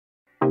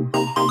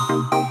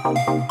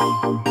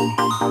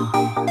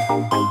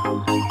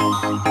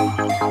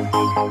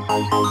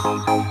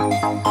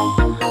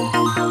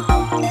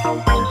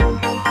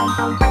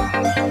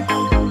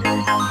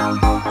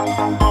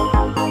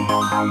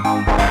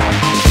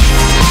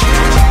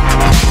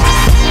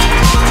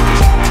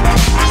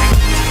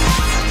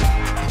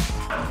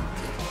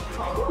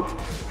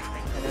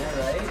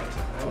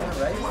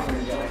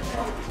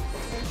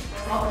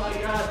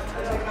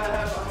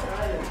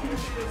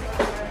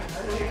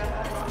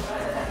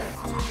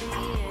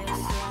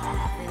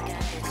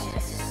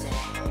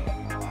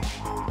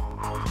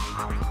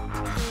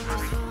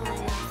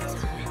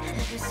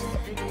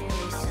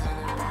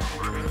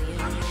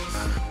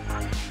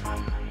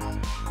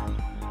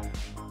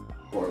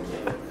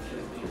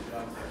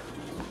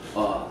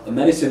A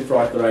medicine for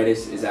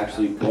arthritis is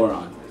actually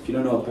boron. If you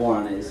don't know what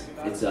boron is,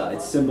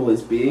 its symbol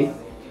is B,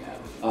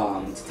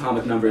 its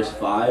atomic number is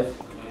 5,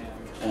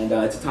 and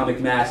its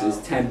atomic mass is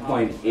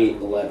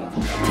 10.811.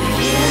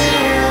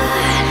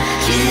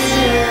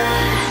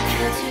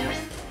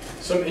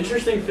 Some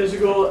interesting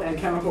physical and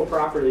chemical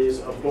properties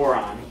of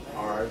boron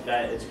are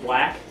that it's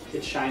black,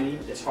 it's shiny,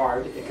 it's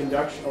hard, it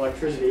conducts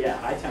electricity at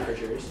high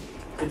temperatures,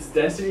 its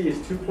density is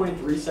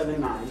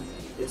 2.379,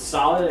 it's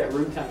solid at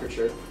room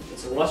temperature,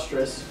 it's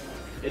lustrous,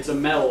 it's a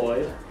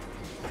metalloid,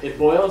 it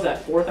boils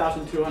at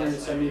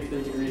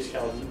 4,273 degrees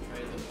Kelvin,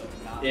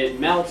 it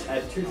melts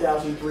at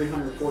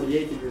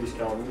 2,348 degrees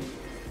Kelvin.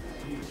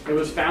 It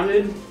was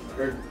founded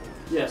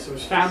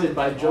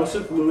by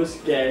Joseph Louis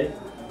Gay,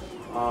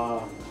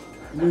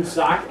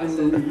 Moussac and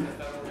Louis,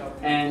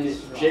 and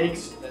Jacques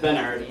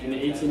Benard in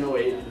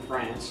 1808 in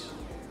France,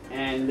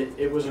 and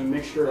it was a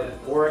mixture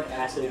of boric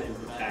acid and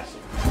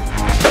potassium.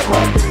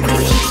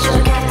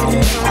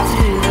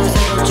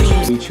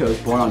 We chose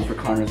boron for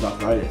Connor's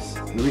arthritis.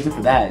 And the reason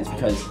for that is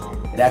because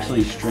it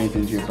actually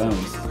strengthens your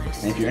bones.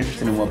 And if you're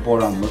interested in what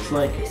boron looks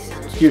like,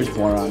 here's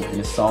boron in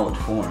a solid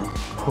form.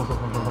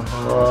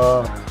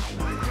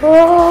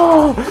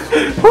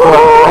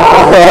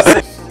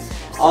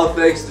 All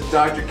thanks to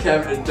Dr.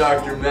 Kevin and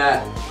Dr.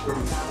 Matt for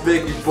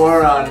making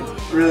boron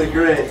really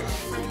great.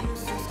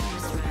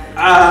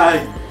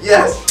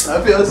 Yes,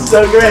 I feel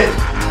so great.